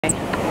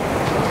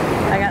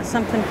I got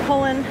something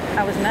pulling.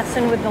 I was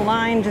messing with the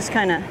line, just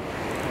kind of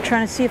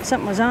trying to see if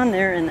something was on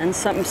there, and then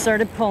something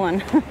started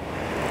pulling.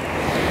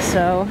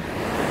 So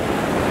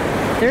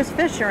there's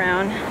fish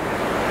around.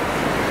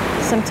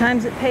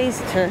 Sometimes it pays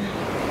to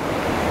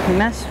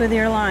mess with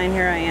your line.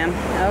 Here I am.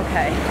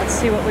 Okay, let's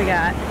see what we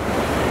got.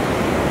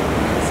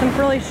 Some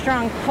really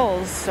strong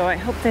pulls, so I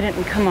hope they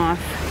didn't come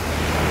off.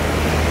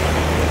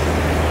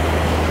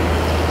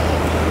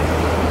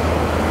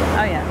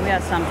 Oh yeah, we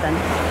got something.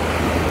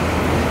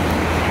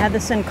 Had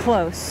this in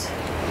close.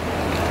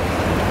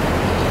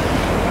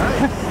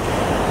 Nice.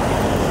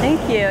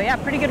 Thank you. Yeah,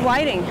 pretty good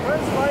whiting.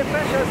 First live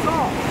fish I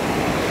saw.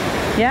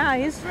 Yeah,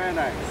 he's very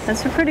nice.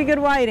 That's a pretty good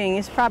whiting.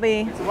 He's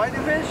probably It's a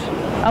whiting fish?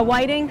 a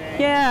whiting.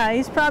 Yeah,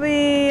 he's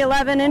probably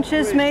 11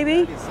 inches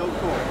maybe. That is so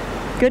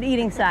cool. Good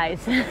eating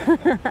size.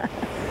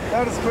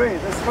 That is great.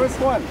 That's the first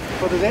one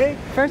for today?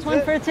 First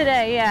one for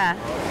today, yeah.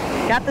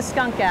 Got the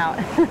skunk out.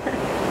 You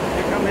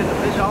come here to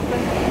fish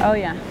often? Oh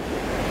yeah,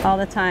 all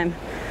the time.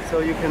 So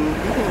you can,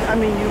 I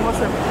mean, you must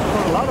have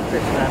caught a lot of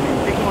fish. I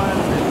mean, big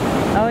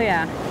ones. Oh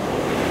yeah.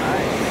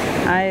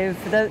 Nice.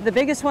 The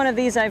biggest one of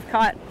these I've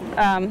caught,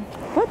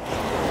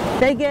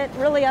 they get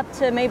really up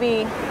to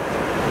maybe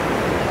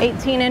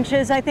 18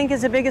 inches, I think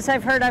is the biggest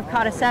I've heard. I've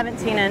caught a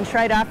 17 inch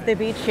right off the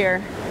beach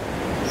here.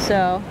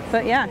 So,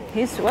 but yeah,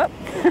 he's, whoop.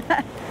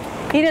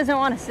 He doesn't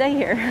want to stay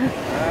here. Oh,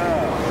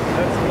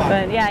 that's fun.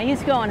 But yeah,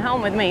 he's going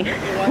home with me.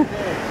 Maybe one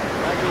day,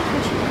 I can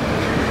teach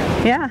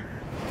you. Yeah.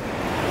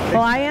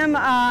 Well, I am,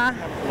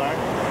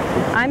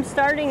 I'm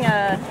starting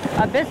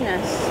a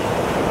business,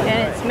 and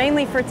it's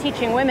mainly for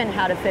teaching women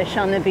how to fish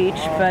on the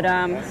beach, but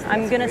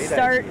I'm going to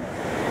start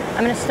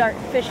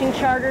fishing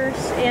charters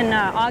in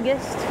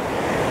August.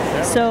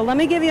 So let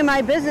me give you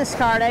my business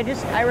card.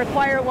 I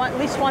require at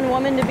least one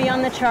woman to be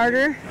on the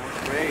charter.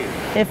 Great.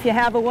 If you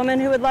have a woman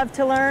who would love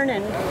to learn,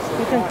 and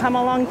you can come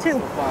along too.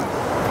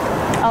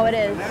 Oh, it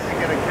is. Whenever you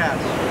get a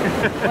catch.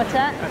 What's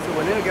that? I said,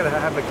 whenever you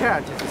have a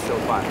catch, it's just so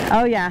fun.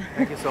 Oh yeah.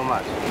 Thank you so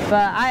much.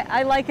 But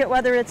I like it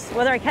whether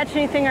I catch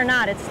anything or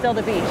not. It's still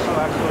the beach. Oh,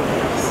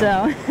 absolutely.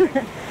 So,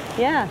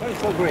 yeah. That is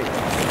so great.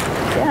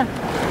 Yeah.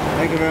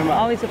 Thank you very much.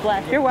 Always a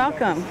blast. You're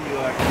welcome.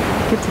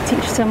 Get to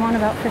teach someone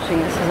about fishing.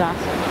 This is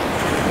awesome.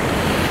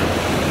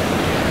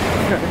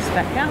 Throw this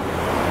back out.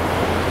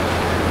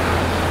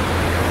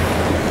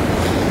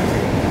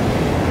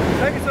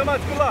 Thank you so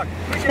much. Good luck.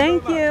 Appreciate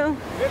Thank it you.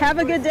 Have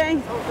a good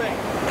day.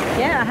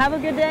 Yeah, have a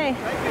good day.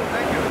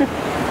 Thank you.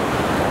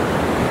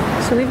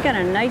 So we've got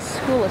a nice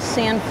school of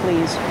sand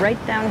fleas right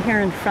down here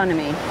in front of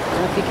me. I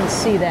don't know if you can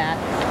see that.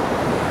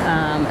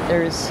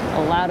 There's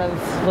a lot of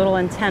little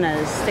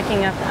antennas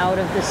sticking up out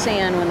of the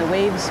sand when the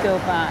waves go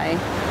by.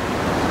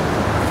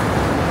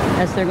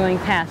 As they're going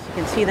past, you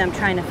can see them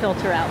trying to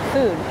filter out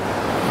food.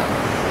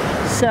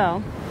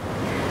 So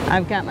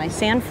I've got my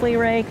sand flea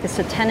rake. This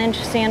is a 10-inch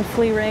sand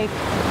flea rake.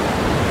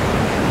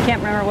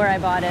 Can't remember where I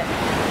bought it.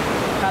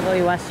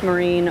 Probably West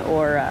Marine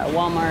or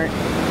Walmart.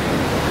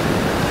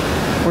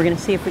 We're going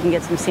to see if we can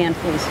get some sand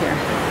fleas here.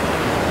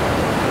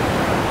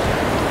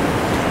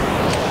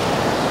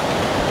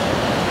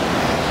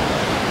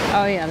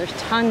 Oh yeah, there's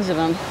tons of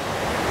them.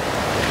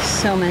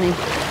 So many.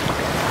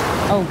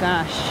 Oh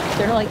gosh,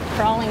 they're like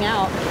crawling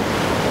out.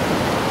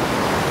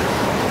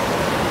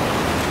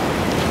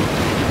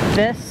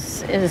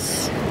 This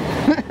is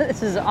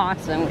this is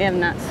awesome. We have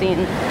not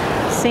seen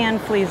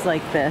sand fleas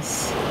like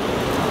this.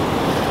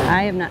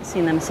 I have not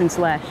seen them since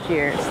last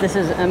year. This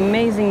is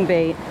amazing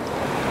bait.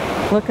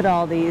 Look at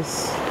all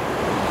these.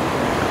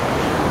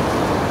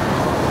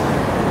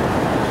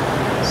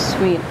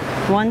 Sweet.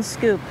 One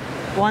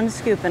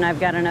scoop, and I've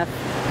got enough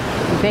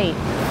bait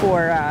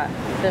for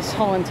this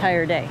whole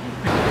entire day.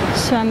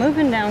 So I'm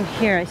moving down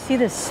here. I see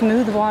this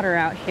smooth water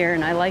out here,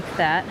 and I like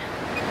that.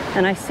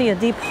 And I see a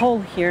deep hole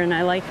here, and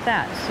I like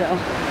that. So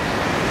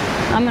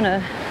I'm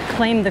gonna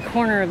claim the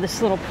corner of this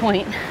little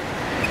point.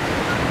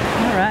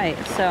 All right,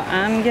 so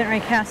I'm getting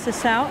ready to cast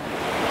this out.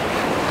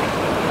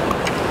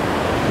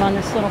 I'm on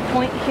this little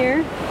point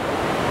here.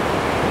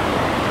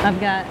 I've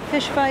got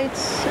fish bites,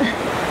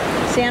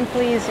 sand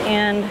fleas,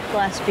 and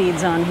glass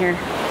beads on here.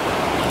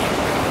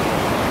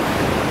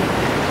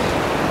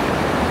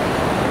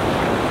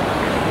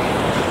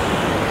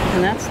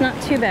 And that's not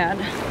too bad.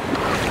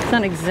 It's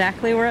not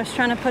exactly where I was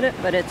trying to put it,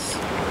 but it's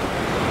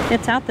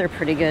out there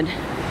pretty good.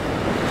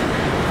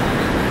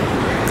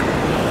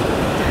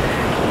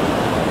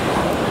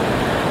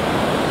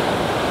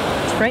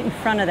 It's right in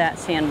front of that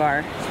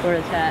sandbar. That's where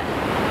it's at.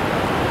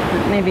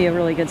 That may be a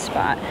really good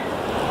spot.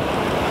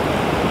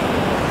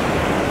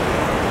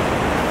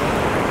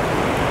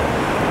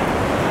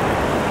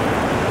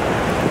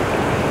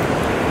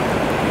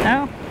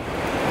 Oh,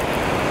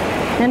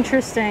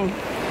 interesting.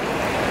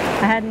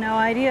 I had no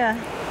idea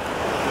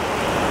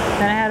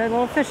that I had a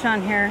little fish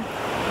on here.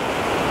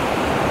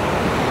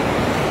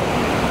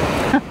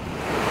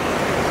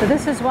 So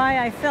this is why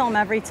I film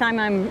every time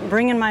I'm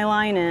bringing my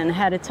line in.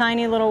 Had a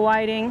tiny little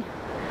whiting.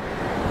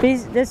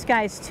 This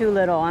guy's too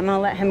little. I'm gonna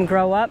let him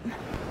grow up.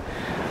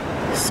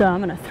 So I'm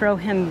gonna throw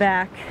him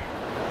back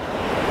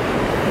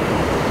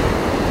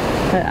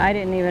But I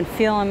didn't even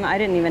feel him. I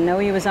didn't even know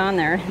he was on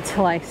there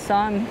until I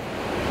saw him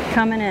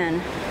coming in.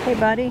 Hey,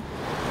 buddy.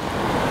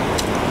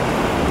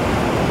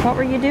 What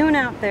were you doing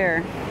out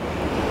there?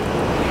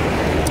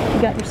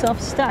 You got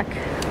yourself stuck.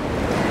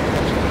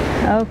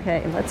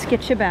 Okay, let's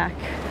get you back.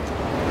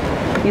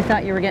 You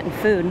thought you were getting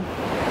food.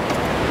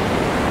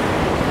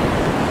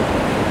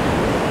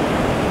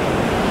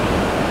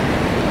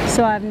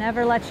 So I've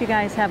never let you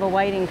guys have a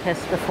whiting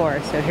kiss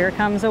before. So here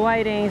comes a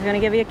whiting. He's gonna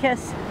give you a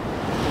kiss.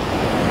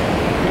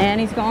 And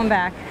he's going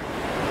back.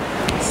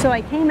 So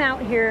I came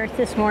out here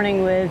this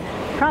morning with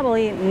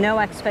probably no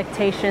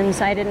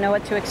expectations. I didn't know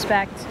what to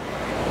expect.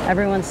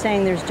 Everyone's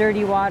saying there's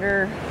dirty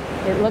water.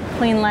 It looked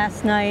clean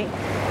last night.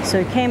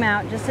 So we came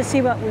out just to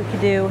see what we could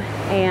do.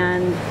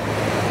 And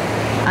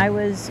I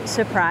was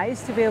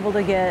surprised to be able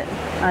to get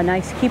a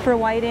nice keeper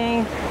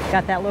whiting.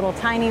 Got that little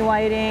tiny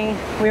whiting.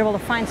 We were able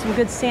to find some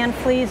good sand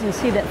fleas and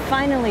see that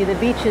finally the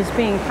beach is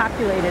being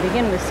populated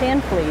again with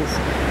sand fleas.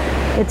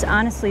 It's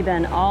honestly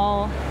been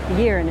all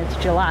year, and it's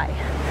July,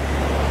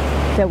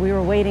 that we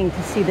were waiting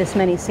to see this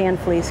many sand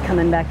fleas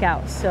coming back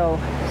out. So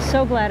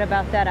glad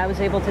about that. I was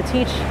able to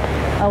teach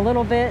a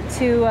little bit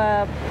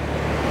to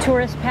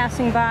tourists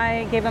passing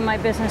by, gave him my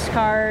business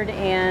card,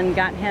 and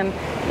got him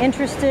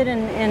interested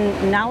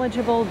and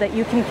knowledgeable that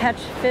you can catch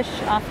fish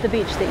off the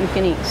beach that you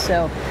can eat.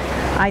 So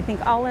I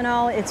think all in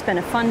all, it's been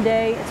a fun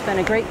day. It's been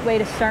a great way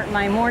to start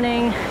my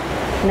morning.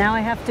 Now I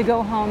have to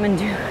go home and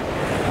do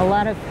a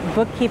lot of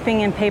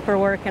bookkeeping and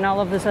paperwork and all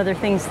of those other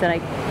things that I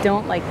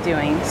don't like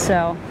doing.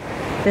 So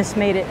this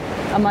made it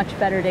a much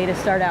better day to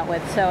start out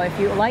with. So if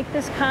you like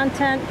this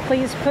content,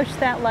 please push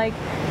that like,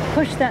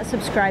 push that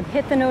subscribe,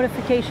 hit the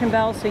notification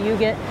bell so you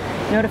get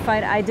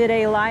notified. I did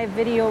a live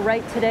video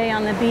right today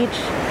on the beach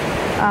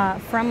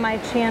from my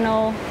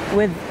channel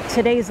with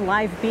today's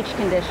live beach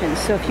conditions.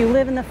 So if you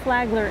live in the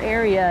Flagler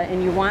area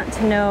and you want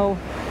to know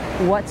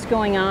what's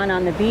going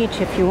on the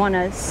beach, if you want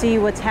to see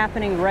what's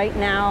happening right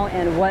now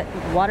and what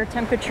water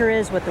temperature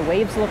is, what the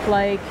waves look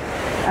like,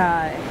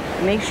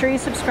 make sure you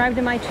subscribe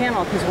to my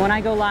channel, because when I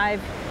go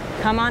live,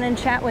 come on and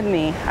chat with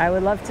me. I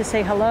would love to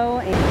say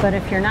hello, but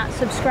if you're not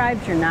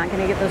subscribed, you're not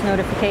going to get those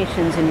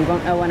notifications and you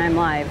won't know when I'm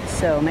live.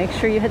 So make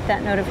sure you hit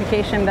that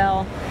notification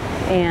bell.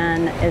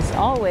 And as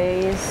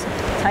always,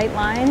 tight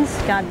lines,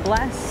 God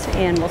bless,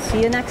 and we'll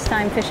see you next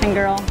time, fishing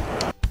girl.